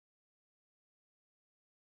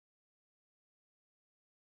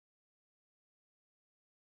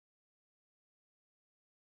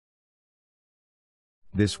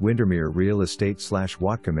This Windermere Real Estate /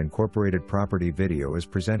 Whatcom Incorporated property video is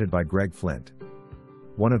presented by Greg Flint.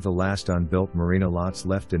 One of the last unbuilt marina lots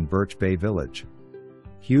left in Birch Bay Village.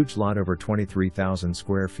 Huge lot over 23,000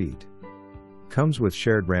 square feet. Comes with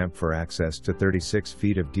shared ramp for access to 36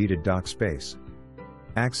 feet of deeded dock space.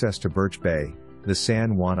 Access to Birch Bay, the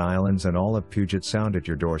San Juan Islands and all of Puget Sound at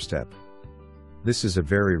your doorstep. This is a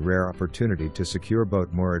very rare opportunity to secure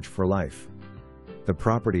boat moorage for life. The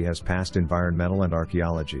property has passed environmental and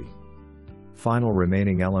archeology. Final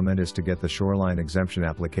remaining element is to get the shoreline exemption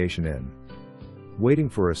application in. Waiting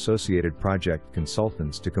for associated project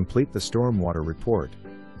consultants to complete the stormwater report,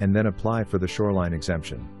 and then apply for the shoreline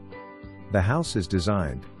exemption. The house is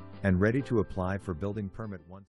designed and ready to apply for building permit once